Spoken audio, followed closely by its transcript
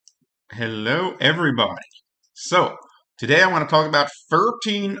Hello, everybody. So, today I want to talk about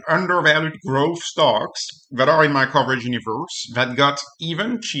 13 undervalued growth stocks that are in my coverage universe that got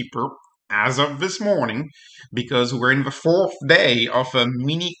even cheaper as of this morning because we're in the fourth day of a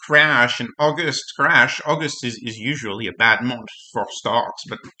mini crash, an August crash. August is usually a bad month for stocks,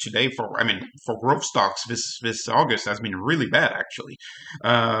 but today for growth stocks, this August has been really bad actually.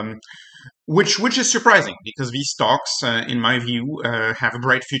 Um, which is surprising because these stocks, in my view, have a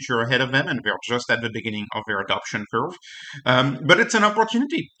bright future ahead of them, and they're just at the beginning of their adoption curve. But it's an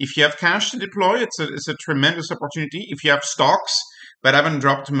opportunity. If you have cash to deploy, it's a tremendous opportunity. If you have stocks that haven't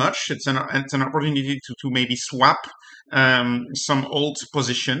dropped much, it's an opportunity to maybe swap some old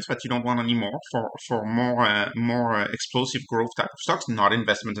positions that you don't want anymore for more explosive growth type of stocks. Not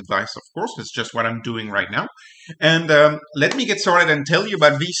investment advice, of course. It's just what I'm doing right now. And let me get started and tell you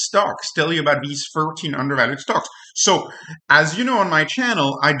about these stocks, tell you about these 13 undervalued stocks. So, as you know, on my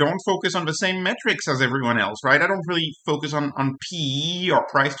channel, I don't focus on the same metrics as everyone else, right? I don't really focus on PE or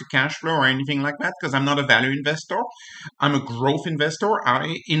price to cash flow or anything like that because I'm not a value investor. I'm a growth investor.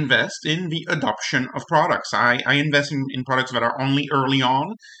 I invest in the adoption of products. I invest in products that are only early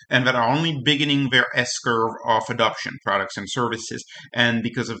on and that are only beginning their S-curve of adoption, products and services. And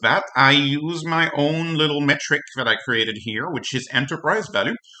because of that, I use my own little metric that I created here, which is enterprise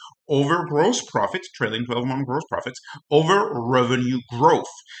value over gross profit, trailing 12-month gross profits, over revenue growth.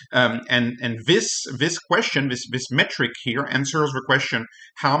 And this question, this metric here answers the question,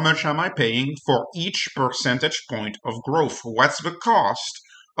 how much am I paying for each percentage point of growth? What's the cost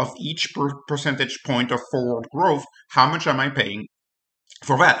of each percentage point of forward growth? How much am I paying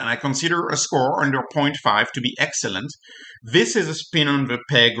for that? And I consider a score under 0.5 to be excellent. This is a spin on the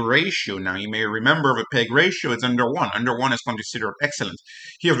PEG ratio. Now, you may remember the PEG ratio is under 1. Under 1 is considered excellent.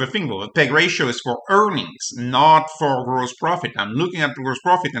 Here's the thing, though. The PEG ratio is for earnings, not for gross profit. I'm looking at gross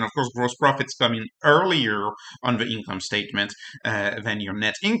profit, and of course, gross profits come in earlier on the income statement than your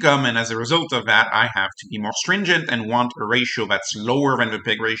net income. And as a result of that, I have to be more stringent and want a ratio that's lower than the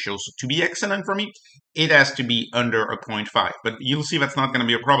PEG ratio. So to be excellent for me, it has to be under a 0.5. But you'll see that's not going to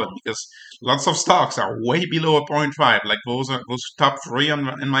be a problem because lots of stocks are way below a 0.5. Like those top three in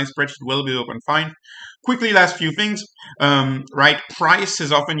my spreadsheet will be open fine. Quickly, last few things. Right, price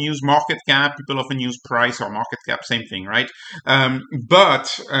is often used, market cap. People often use price or market cap, same thing, right?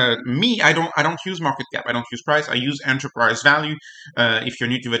 But me, I don't use market cap. I don't use price. I use enterprise value. If you're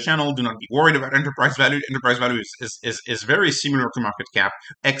new to the channel, do not be worried about enterprise value. Enterprise value is very similar to market cap,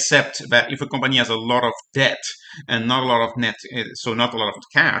 except that if a company has a lot of debt and not a lot of net, so not a lot of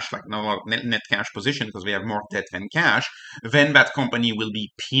cash, like not a lot of net cash position because we have more debt than cash, then that company will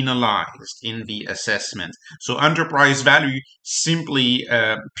be penalized in the assessment. So enterprise value simply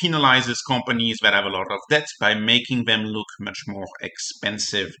penalizes companies that have a lot of debt by making them look much more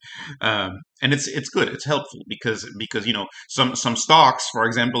expensive. And it's good, it's helpful because you know some stocks, for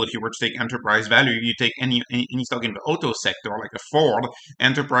example, if you were to take enterprise value, you take any stock in the auto sector like a Ford,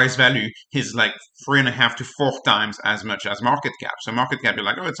 enterprise value is like 3.5 to 4 times as much as market cap. So market cap, you're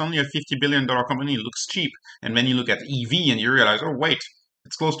like, oh, it's only a $50 billion company, it looks cheap. And then you look at EV and you realize, oh wait,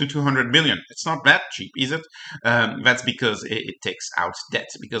 it's close to 200 billion. It's not that cheap, is it? That's because it takes out debt.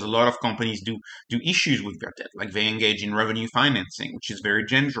 Because a lot of companies do issues with their debt, like they engage in revenue financing, which is very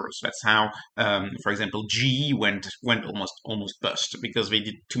dangerous. That's how, for example, GE went almost bust because they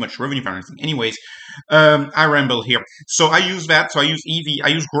did too much revenue financing. Anyways, I ramble here. So I use that. So I use EV. I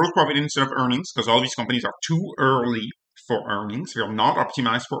use gross profit instead of earnings because all these companies are too early for earnings. They're not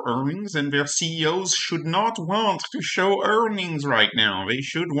optimized for earnings, and their CEOs should not want to show earnings right now. They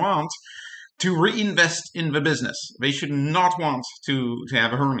should want to reinvest in the business. They should not want to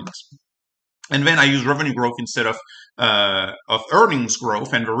have earnings. And then I use revenue growth instead of earnings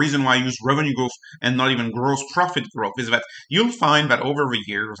growth. And the reason why I use revenue growth and not even gross profit growth is that you'll find that over the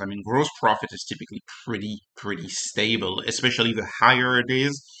years, I mean, gross profit is typically pretty stable, especially the higher it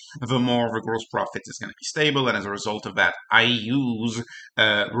is, the more the gross profit is going to be stable. And as a result of that, I use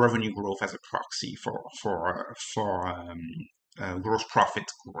revenue growth as a proxy for gross profit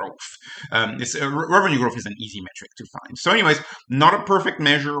growth. Revenue growth is an easy metric to find. So anyways, not a perfect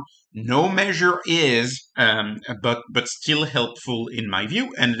measure. No measure is, but still helpful in my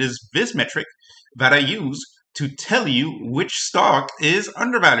view. And it is this metric that I use to tell you which stock is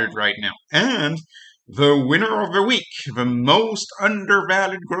undervalued right now. And the winner of the week, the most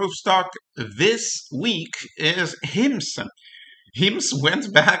undervalued growth stock this week is HIMS. HIMS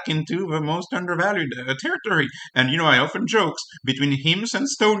went back into the most undervalued territory. And, I often jokes between HIMS and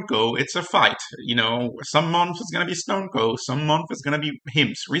StoneCo, it's a fight. Some month it's going to be StoneCo, some month it's going to be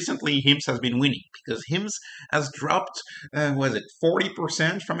HIMS. Recently, HIMS has been winning because HIMS has dropped, was it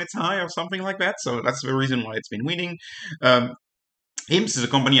 40% from its high or something like that? So that's the reason why it's been winning. HIMS is a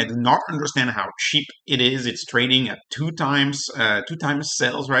company I do not understand how cheap it is. It's trading at two times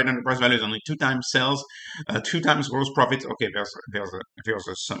sales, right? Enterprise value is only two times sales, two times gross profit. Okay, there's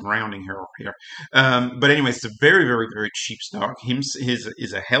some rounding here. But anyway, it's a very, very, very cheap stock. HIMS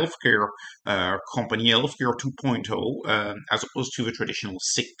is a healthcare company, healthcare 2.0, as opposed to the traditional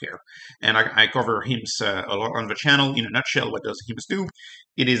sick care. And I cover HIMS a lot on the channel. In a nutshell, what does HIMS do?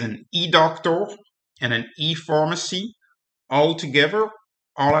 It is an e-doctor and an e-pharmacy all together,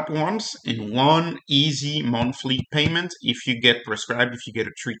 all at once, in one easy monthly payment. If you get prescribed, if you get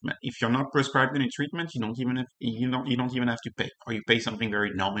a treatment. If you're not prescribed any treatment, you don't even have to pay, or you pay something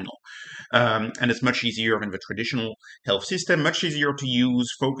very nominal. And it's much easier than the traditional health system. Much easier to use.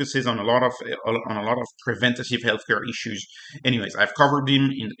 Focuses on a lot of preventative healthcare issues. Anyways, I've covered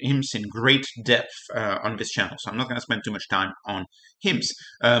HIMS in great depth on this channel, so I'm not going to spend too much time on HIMS.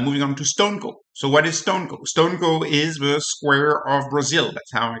 Moving on to StoneCo. So what is StoneCo? StoneCo is the square of Brazil.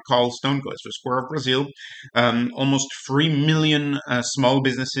 That's how I call StoneCo. It's the square of Brazil. Almost 3 million small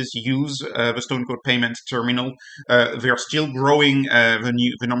businesses use the StoneCo payment terminal. They're still growing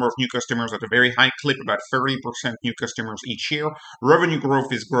the number of new customers at a very high clip, about 30% new customers each year. Revenue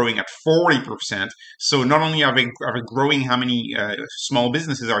growth is growing at 40%. So not only are they growing how many small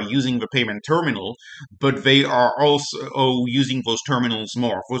businesses are using the payment terminal, but they are also using those terminals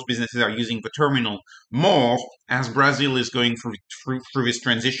more. Those businesses are using the terminal more as Brazil is going through this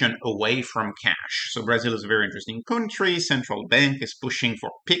transition away from cash. So Brazil is a very interesting country. Central bank is pushing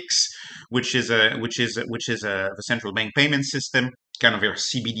for PIX, which is the central bank payment system, kind of their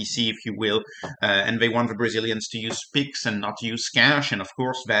CBDC, if you will, and they want the Brazilians to use PIX and not use cash, and of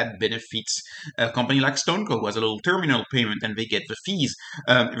course that benefits a company like StoneCo, who has a little terminal payment, and they get the fees.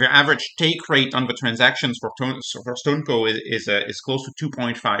 Their average take rate on the transactions for StoneCo is close to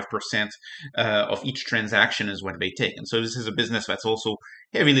 2.5% of each transaction is what they take, and so this is a business that's also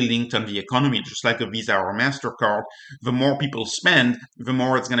heavily linked on the economy, just like a Visa or MasterCard. The more people spend, the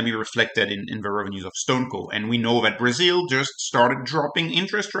more it's going to be reflected in the revenues of StoneCo. And we know that Brazil just started dropping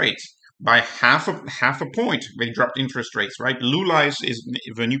interest rates by half a point. They dropped interest rates, right? Lula is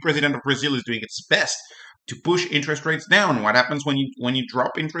the new president of Brazil, is doing its best to push interest rates down. What happens when you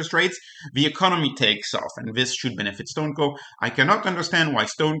drop interest rates? The economy takes off, and this should benefit StoneCo. I cannot understand why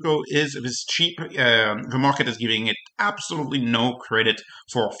StoneCo is this cheap. The market is giving it absolutely no credit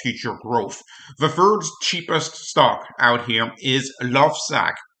for future growth. The third cheapest stock out here is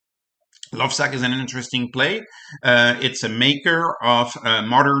Lovesac. Lovesac is an interesting play. It's a maker of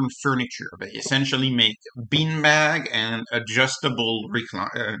modern furniture. They essentially make beanbag and adjustable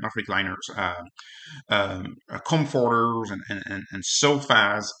comforters and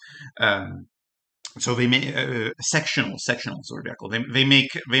sofas. So they make sectionals, They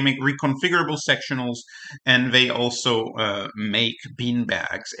make reconfigurable sectionals, and they also make bean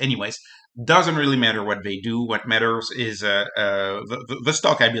bags. Anyways, doesn't really matter what they do. What matters is the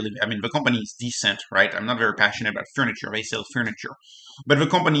stock. I believe. I mean, the company is decent, right? I'm not very passionate about furniture. They sell furniture, but the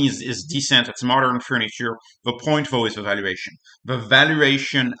company is decent. It's modern furniture. The point, though, is the valuation. The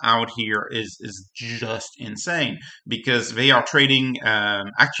valuation out here is just insane, because they are trading.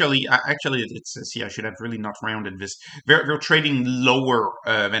 Actually, it's see. I should have really not rounded this. They're trading lower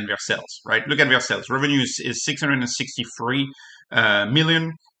than their sales, right? Look at their sales. Revenue is 663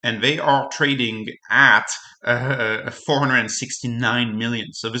 million. And they are trading at 469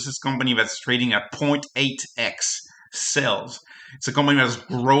 million. So this is a company that's trading at 0.8x sales. It's a company that's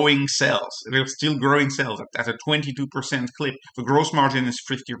growing sales. They're still growing sales at a 22% clip. The gross margin is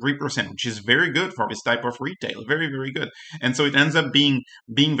 53%, which is very good for this type of retail. Very, very good. And so it ends up being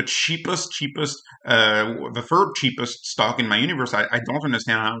the cheapest, the third cheapest stock in my universe. I don't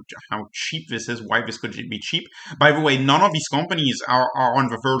understand how cheap this is, why this could be cheap. By the way, none of these companies are on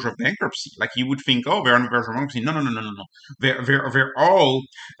the verge of bankruptcy. Like you would think, oh, they're on the verge of bankruptcy. No. They're all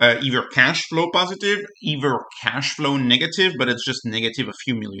either cash flow positive, either cash flow negative, but it's just negative a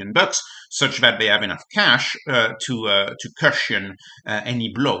few million bucks, such that they have enough cash to cushion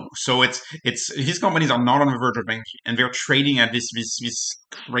any blow. So it's these companies are not on the verge of bankruptcy, and they're trading at this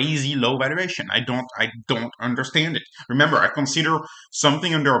crazy low valuation. I don't understand it. Remember, I consider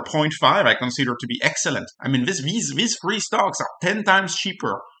something under a 0.5. I consider to be excellent. I mean, these three stocks are 10 times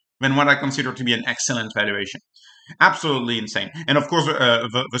cheaper than what I consider to be an excellent valuation. Absolutely insane. And of course,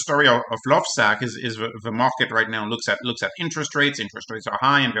 the story of Lovesac is the market right now looks at interest rates. Interest rates are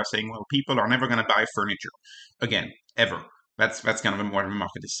high, and they're saying, well, people are never going to buy furniture again, ever. That's kind of what the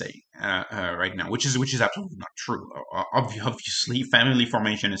market is saying right now, which is absolutely not true. Obviously, family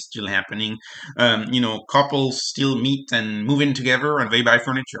formation is still happening. Couples still meet and move in together, and they buy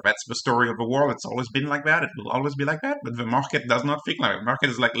furniture. That's the story of the world. It's always been like that. It will always be like that. But the market does not think like that. The market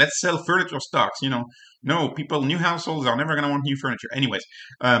is like, let's sell furniture stocks. No, new households are never going to want new furniture. Anyways,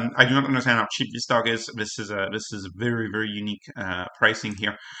 I do not understand how cheap this stock is. This is very, very unique pricing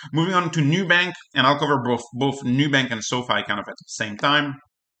here. Moving on to Nubank, and I'll cover both Nubank and SoFi kind of at the same time.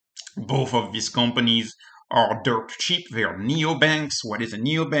 Both of these companies are dirt cheap. They are neobanks. What is a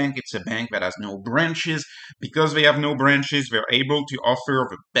neobank? It's a bank that has no branches. Because they have no branches, they're able to offer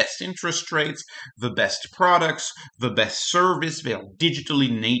the best interest rates, the best products, the best service. They are digitally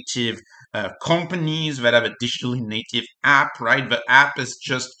native companies that have a digitally native app, right? The app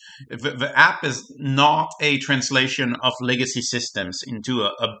is not a translation of legacy systems into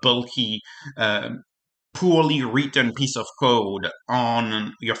a bulky poorly written piece of code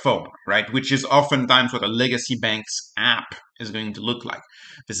on your phone, right? Which is oftentimes what a legacy bank's app is going to look like.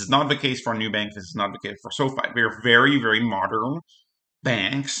 This is not the case for Nubank. This is not the case for SoFi. They're very, very modern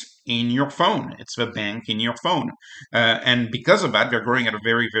banks in your phone. It's the bank in your phone. And because of that, they're growing at a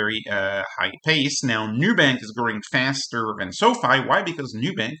very, very high pace. Now, Nubank is growing faster than SoFi. Why? Because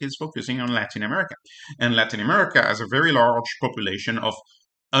Nubank is focusing on Latin America. And Latin America has a very large population of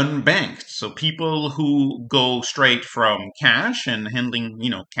unbanked. So people who go straight from cash and handling,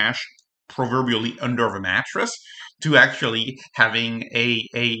 cash proverbially under the mattress to actually having a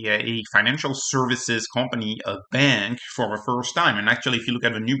financial services company, a bank, for the first time. And actually, if you look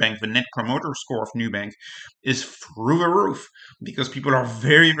at the Nubank, the net promoter score of Nubank is through the roof because people are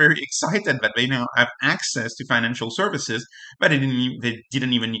very, very excited that they now have access to financial services, but they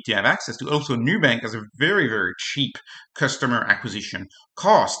didn't even need to have access to. Also, Nubank has a very, very cheap customer acquisition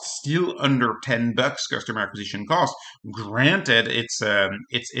cost, still under $10 customer acquisition cost. Granted, it's a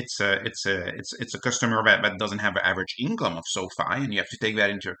customer that doesn't have the average income of SoFi, and you have to take that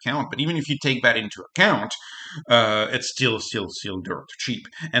into account. But even if you take that into account, it's still dirt cheap.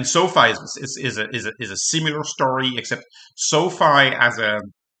 And SoFi is a similar story, except SoFi as a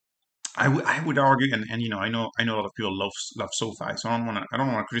I would argue, and I know a lot of people love SoFi, so I don't want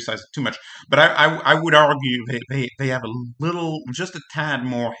to criticize it too much, but I would argue they have just a tad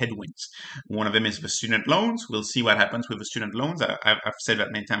more headwinds. One of them is the student loans. We'll see what happens with the student loans. I've said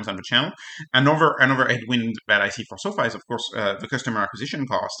that many times on the channel. Another headwind that I see for SoFi is, of course, the customer acquisition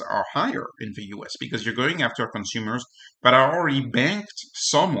costs are higher in the US because you're going after consumers that are already banked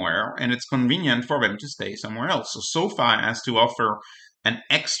somewhere, and it's convenient for them to stay somewhere else. So SoFi has to offer an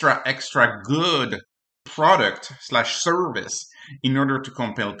extra good product / service in order to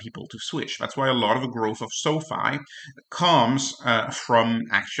compel people to switch. That's why a lot of the growth of SoFi comes from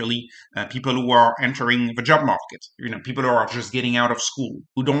actually people who are entering the job market. People who are just getting out of school,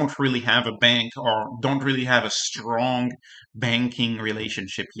 who don't really have a bank or don't really have a strong banking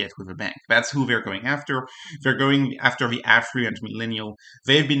relationship yet with a bank. That's who they're going after. They're going after the affluent millennial.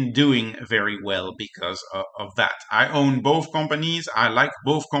 They've been doing very well because of that. I own both companies. I like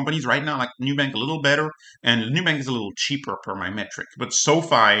both companies right now. I like Nubank a little better, and Nubank is a little cheaper per my metric. But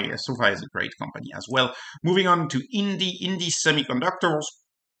SoFi is a great company as well. Moving on to Indie Semiconductors.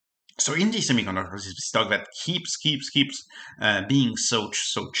 So Indie Semiconductors is a stock that keeps being so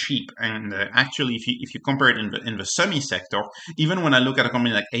cheap. And actually, if you compare it in the semi sector, even when I look at a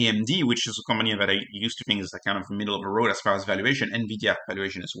company like AMD, which is a company that I used to think is kind of the middle of the road as far as valuation, Nvidia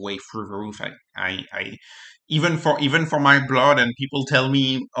valuation is way through the roof. I even for my blood, and people tell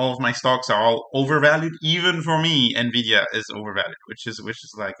me all of my stocks are all overvalued. Even for me, Nvidia is overvalued, which is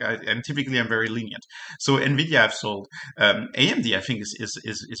like, and typically I'm very lenient. So Nvidia I've sold. AMD I think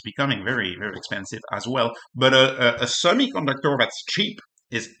is becoming very, very expensive as well. But a semiconductor that's cheap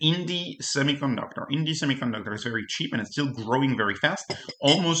is Indie Semiconductor. Indie Semiconductor is very cheap and it's still growing very fast,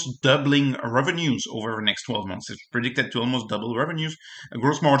 almost doubling revenues over the next 12 months. It's predicted to almost double revenues. A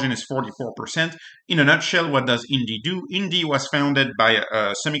gross margin is 44%. In a nutshell, what does Indie do? Indie was founded by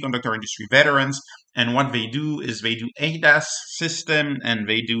semiconductor industry veterans, and what they do is they do ADAS system and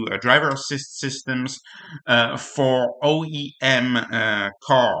they do driver assist systems for OEM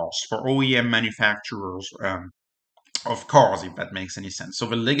cars, for OEM manufacturers. Of cars, if that makes any sense. So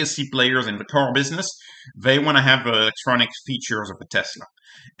the legacy players in the car business, they want to have the electronic features of a Tesla,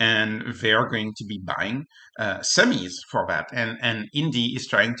 and they are going to be buying semis for that. And Indie is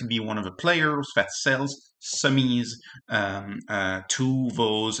trying to be one of the players that sells semis to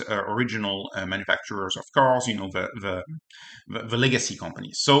those original manufacturers of cars, the legacy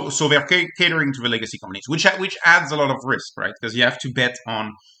companies. So they're catering to the legacy companies, which adds a lot of risk, right? Because you have to bet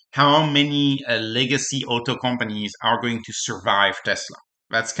on how many legacy auto companies are going to survive Tesla.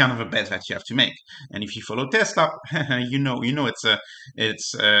 That's kind of a bet that you have to make. And if you follow Tesla,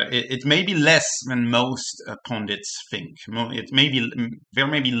 it may be less than most pundits think. There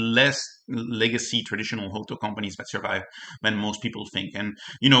may be less legacy traditional auto companies that survive than most people think. And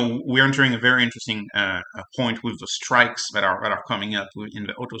we're entering a very interesting point with the strikes that are coming up in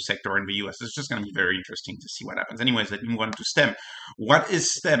the auto sector in the US. It's just going to be very interesting to see what happens. Anyways, let me move on to STEM. What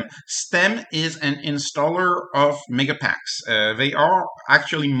is STEM? STEM is an installer of megapacks. They are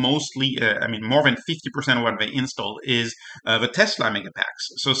actually mostly, more than 50% of what they install is the Tesla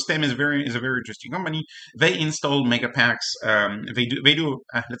megapacks. So STEM is a very interesting company. They install megapacks. They do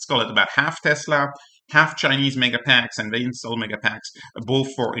let's call it about half Tesla, half Chinese megapacks, and they install megapacks both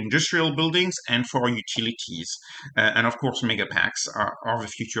for industrial buildings and for utilities. And of course, megapacks are the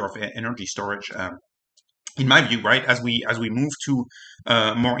future of energy storage. In my view, right, as we move to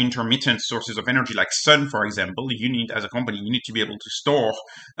more intermittent sources of energy, like sun, for example, as a company, you need to be able to store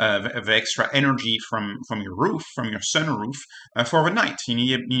the extra energy from your roof, from your sunroof, for the night. You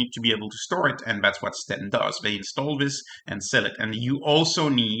need to be able to store it, and that's what STEM does. They install this and sell it, and you also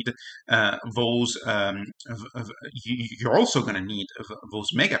need those. You're also going to need those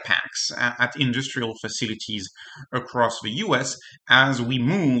mega packs at industrial facilities across the U.S. as we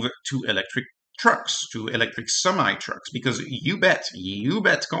move to electric trucks, to electric semi trucks, because you bet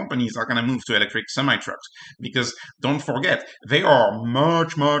companies are going to move to electric semi trucks, because don't forget, they are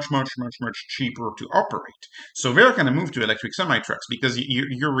much cheaper to operate. So they're going to move to electric semi trucks because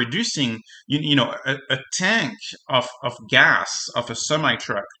you're reducing, a tank of gas of a semi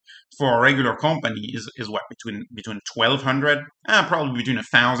truck for a regular company is what, between $1,200, probably between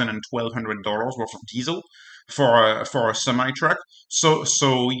 $1,000 and $1,200 worth of diesel for a semi truck. So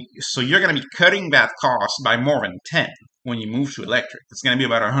you're going to be cutting that cost by more than 10 when you move to electric. It's going to be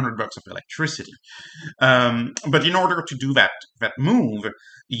about $100 of electricity. But in order to do that move,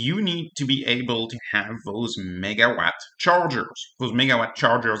 you need to be able to have those megawatt chargers. Those megawatt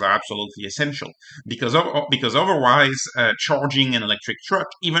chargers are absolutely essential because otherwise, charging an electric truck,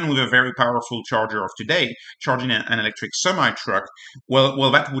 even with a very powerful charger of today, charging an electric semi truck,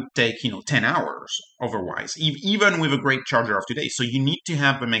 well, that would take 10 hours otherwise, even with a great charger of today. So you need to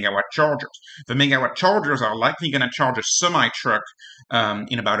have the megawatt chargers. The megawatt chargers are likely going to charge a semi truck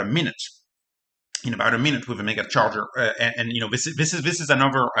in about a minute. With a mega charger, this is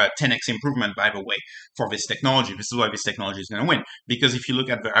another 10x improvement, by the way, for this technology. This is why this technology is going to win, because if you look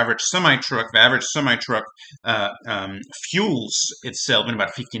at the average semi truck, fuels itself in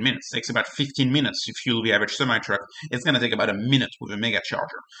about 15 minutes. It takes about 15 minutes to fuel the average semi truck. It's going to take about a minute with a mega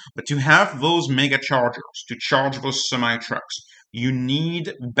charger. But to have those mega chargers to charge those semi trucks, you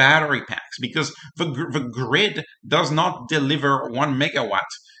need battery packs, because the grid does not deliver 1 megawatt.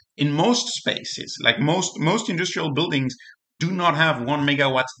 In most spaces, like most industrial buildings, do not have 1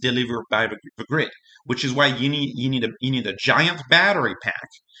 megawatt delivered by the grid, which is why you need a giant battery pack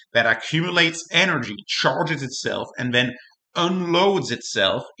that accumulates energy, charges itself, and then unloads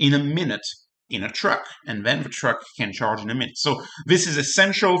itself in a minute in a truck, and then the truck can charge in a minute. So this is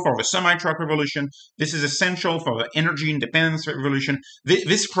essential for the semi-truck revolution. This is essential for the energy independence revolution.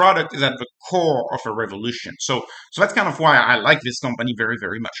 This product is at the core of a revolution. So that's kind of why I like this company very,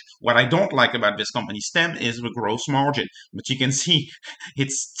 very much. What I don't like about this company, STEM, is the gross margin. But you can see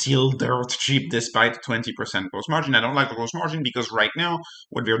it's still dirt cheap despite 20% gross margin. I don't like the gross margin because right now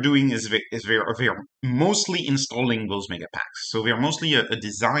what they're doing is they're mostly installing those mega packs. So they're mostly a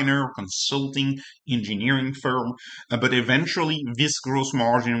designer, consulting, engineering firm, but eventually this gross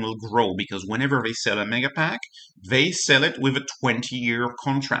margin will grow, because whenever they sell a mega pack, they sell it with a 20-year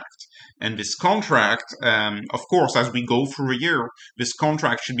contract. And this contract, of course, as we go through a year, this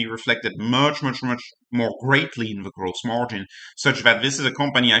contract should be reflected much more greatly in the gross margin, such that this is a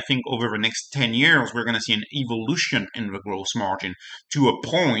company, I think, over the next 10 years, we're going to see an evolution in the gross margin to a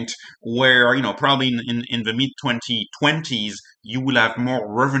point where, probably in the mid-2020s, you will have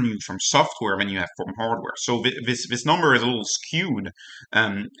more revenue from software than you have from hardware. So this number is a little skewed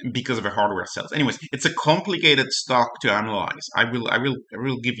because of the hardware sales. Anyways, it's a complicated stock to analyze. I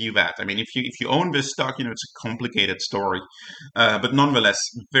will give you that. I mean, if you own this stock, it's a complicated story, but nonetheless,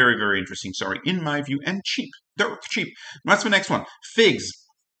 very, very interesting story in my view, and cheap. They're cheap. That's the next one. Figs.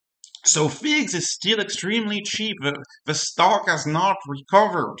 So figs is still extremely cheap. The stock has not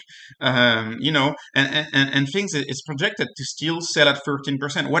recovered, and figs is projected to still sell at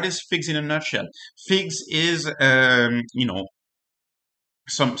 13%. What is figs in a nutshell? Figs is,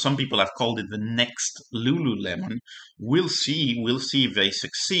 some people have called it the next Lululemon. We'll see if they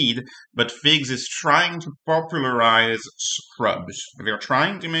succeed. But figs is trying to popularize scrubs. They're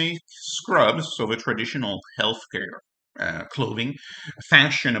trying to make scrubs, so the traditional healthcare clothing,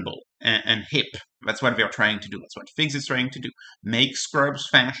 fashionable and hip. That's what they're trying to do. That's what figs is trying to do. Make scrubs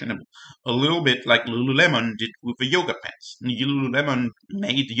fashionable. A little bit like Lululemon did with the yoga pants. Lululemon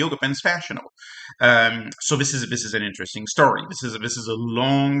made the yoga pants fashionable. So this is an interesting story. This is a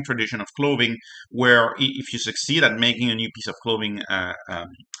long tradition of clothing where if you succeed at making a new piece of clothing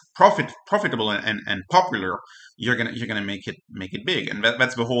profitable and popular, you're gonna make it big, and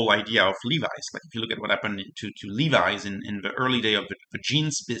that's the whole idea of Levi's. Like if you look at what happened to Levi's in the early day of the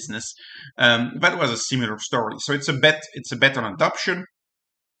jeans business, that was a similar story. So it's a bet on adoption.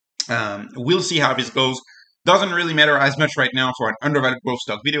 We'll see how this goes. Doesn't really matter as much right now for an undervalued growth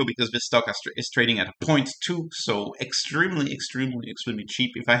stock video because this stock is trading at a 0.2, so extremely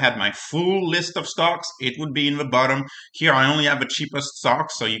cheap. If I had my full list of stocks, it would be in the bottom. Here I only have the cheapest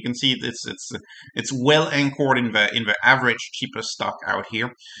stocks, so you can see it's well anchored in the average cheapest stock out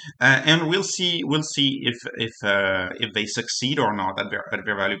here, and we'll see if they succeed or not at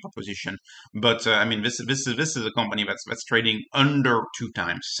their value proposition. But I mean, this is a company that's trading under 2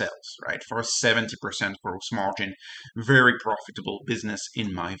 times sales, right, for a 70% gross margin. Very profitable business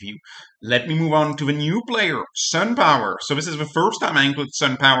in my view. Let me move on to the new player, Sunpower. So this is the first time I include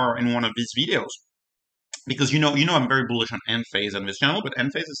Sunpower in one of these videos, because you know I'm very bullish on Enphase on this channel, but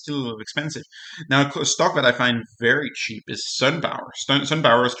Enphase is still expensive. Now, a stock that I find very cheap is Sunpower.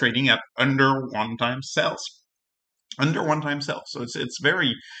 Sunpower is trading at under 1 time sales. Under 1 time sales. So it's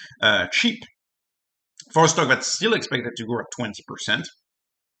very cheap for a stock that's still expected to grow at 20%.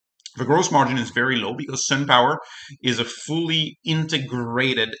 The gross margin is very low because Sunpower is a fully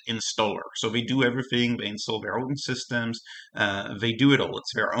integrated installer. So they do everything. They install their own systems. They do it all.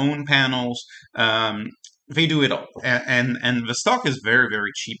 It's their own panels. They do it all. And the stock is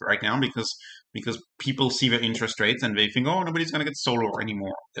very cheap right now because people see the interest rates and they think, oh, nobody's going to get solar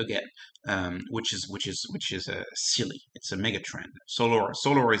anymore again, which is silly. It's a mega trend. Solar is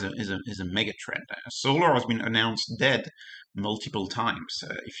a mega trend. Solar has been announced dead multiple times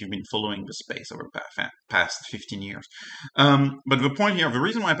if you've been following the space over the past 15 years. But the point here, the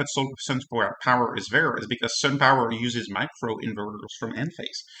reason why I put Sunpower is there is because Sunpower uses micro inverters from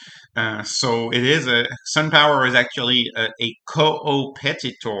Enphase. So it is Sunpower is actually a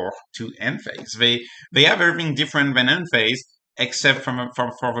co-competitor to Enphase. They have everything different than Enphase, except for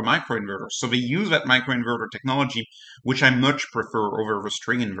the microinverter. So they use that microinverter technology, which I much prefer over the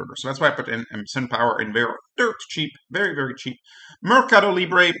string inverter. So that's why I put Sunpower in there. Dirt cheap, very cheap. Mercado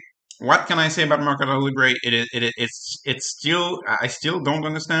Libre. What can I say about Mercado Libre? It's still, I still don't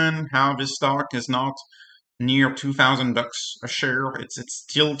understand how this stock is not near $2,000 a share. It's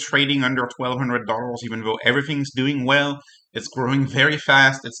still trading under $1,200, even though everything's doing well. It's growing very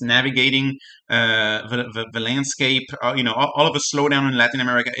fast. It's navigating the landscape. All of the slowdown in Latin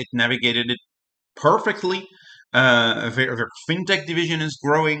America, it navigated it perfectly. Their fintech division is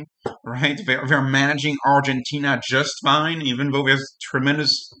growing, right? They're managing Argentina just fine, even though there's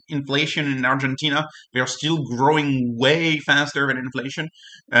tremendous inflation in Argentina. They're still growing way faster than inflation.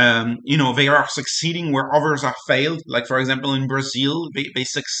 They are succeeding where others have failed. Like for example, in Brazil, they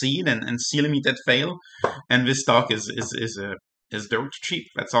succeed and C Limited fail, and this stock is dirt cheap.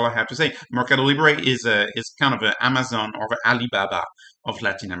 That's all I have to say. Mercado Libre is kind of an Amazon or the Alibaba of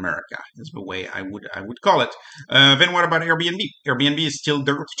Latin America, is the way I would call it. Then what about Airbnb? Airbnb is still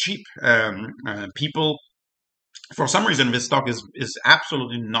dirt cheap. People, for some reason, this stock is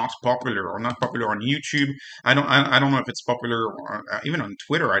absolutely not popular on YouTube. I don't know if it's popular even on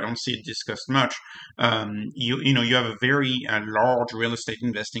Twitter. I don't see it discussed much. You have a very large real estate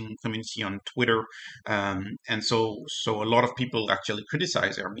investing community on Twitter, and so a lot of people actually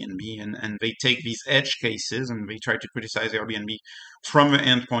criticize Airbnb, and they take these edge cases and they try to criticize Airbnb from the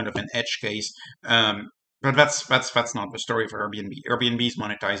endpoint of an edge case. But that's not the story for Airbnb. Airbnb is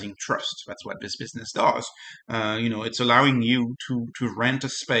monetizing trust. That's what this business does. It's allowing you to rent a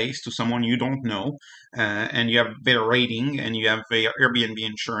space to someone you don't know, and you have their rating, and you have their Airbnb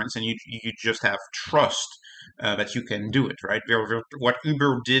insurance, and you just have trust that you can do it, right? What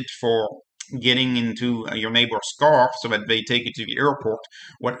Uber did for getting into your neighbor's car so that they take you to the airport,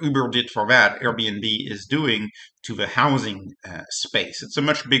 what Uber did for that, Airbnb is doing to the housing space. It's a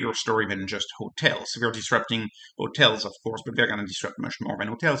much bigger story than just hotels. We're disrupting hotels, of course, but they're going to disrupt much more than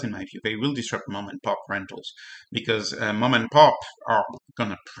hotels, in my view. They will disrupt mom and pop rentals because mom and pop are going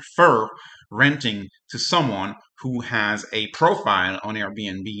to prefer renting to someone who has a profile on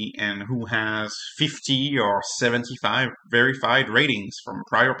Airbnb and who has 50 or 75 verified ratings from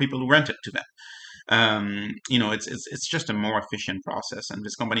prior people who rented to them. It's just a more efficient process, and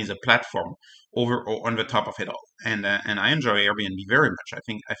this company is a platform over or on the top of it all. And I enjoy Airbnb very much.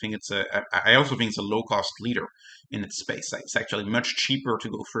 I also think it's a low cost leader in its space. It's actually much cheaper to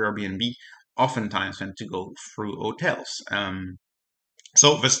go through Airbnb oftentimes than to go through hotels.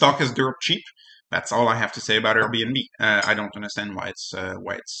 So the stock is dirt cheap. That's all I have to say about Airbnb. I don't understand why it's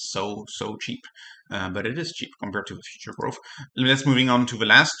so cheap, but it is cheap compared to the future growth. Let's moving on to the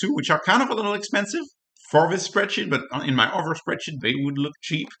last two, which are kind of a little expensive for this spreadsheet, but in my other spreadsheet they would look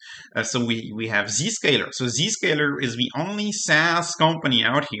cheap. So we have Zscaler. So Zscaler is the only SaaS company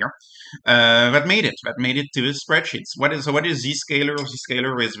out here that made it to the spreadsheets. What is Zscaler?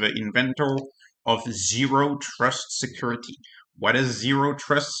 Zscaler is the inventor of zero trust security. What is zero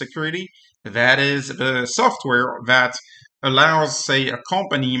trust security? That is the software that allows, say, a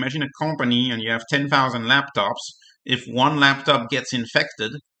company, imagine a company and you have 10,000 laptops. If one laptop gets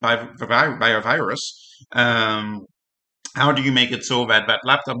infected by a virus, how do you make it so that that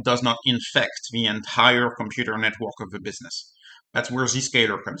laptop does not infect the entire computer network of the business? That's where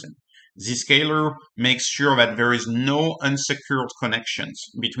Zscaler comes in. Zscaler makes sure that there is no unsecured connections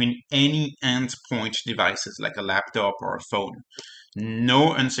between any endpoint devices like a laptop or a phone.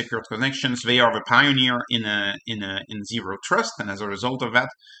 No unsecured connections. They are the pioneer in zero trust, and as a result of that,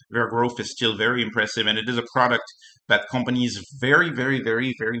 their growth is still very impressive. And it is a product that companies very, very,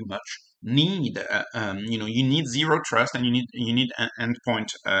 very, very much need. You need zero trust, and you need an endpoint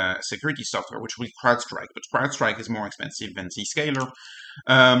security software, which will CrowdStrike. But CrowdStrike is more expensive than Zscaler.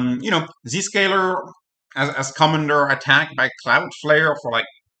 Zscaler has come under attack by Cloudflare for like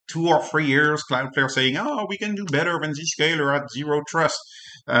 2 or 3 years. Cloudflare saying, "Oh, we can do better than Zscaler at zero trust,"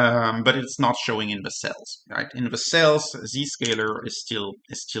 but it's not showing in the sales. Right, in the sales, Zscaler is still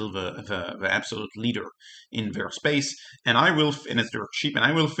the absolute leader in their space. And it's very cheap. And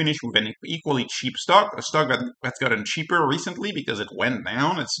I will finish with an equally cheap stock, a stock that's gotten cheaper recently because it went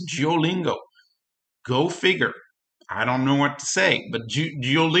down. It's Duolingo. Go figure. I don't know what to say, but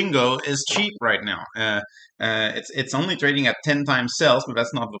Duolingo is cheap right now. It's only trading at 10 times sales, but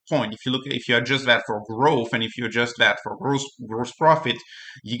that's not the point. If you adjust that for growth and if you adjust that for gross profit,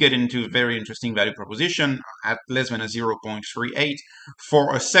 you get into a very interesting value proposition at less than a 0.38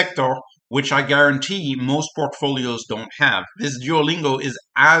 for a sector which I guarantee most portfolios don't have. This Duolingo is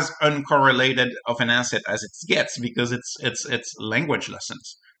as uncorrelated of an asset as it gets because it's language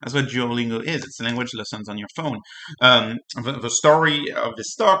lessons. That's what Duolingo is. It's language lessons on your phone. The story of the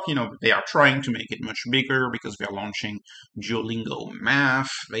stock, they are trying to make it much bigger because they're launching Duolingo Math.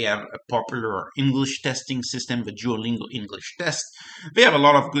 They have a popular English testing system, the Duolingo English Test. They have a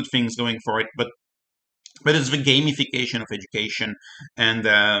lot of good things going for it, but it's the gamification of education, and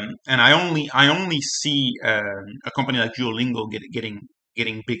I only see a company like Duolingo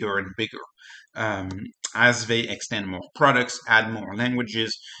getting bigger and bigger as they extend more products, add more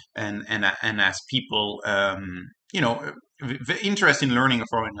languages, and as people, the interest in learning a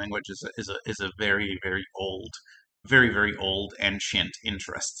foreign language is a very, very old, very, very old, ancient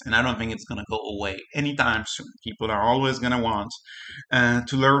interest, and I don't think it's going to go away anytime soon. People are always going to want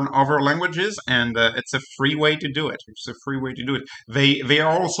to learn other languages, and it's a free way to do it. It's a free way to do it. They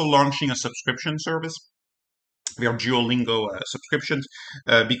are also launching a subscription service. Their Duolingo subscriptions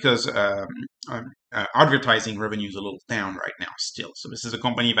because advertising revenue is a little down right now still. So this is a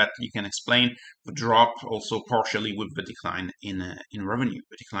company that you can explain the drop also partially with the decline in revenue,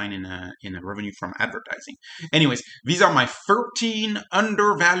 the decline in revenue from advertising. Anyways, these are my 13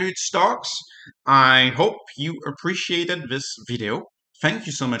 undervalued stocks. I hope you appreciated this video. Thank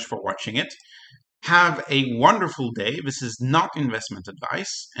you so much for watching it. Have a wonderful day. This is not investment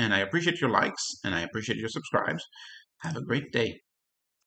advice, and I appreciate your likes and I appreciate your subscribes. Have a great day.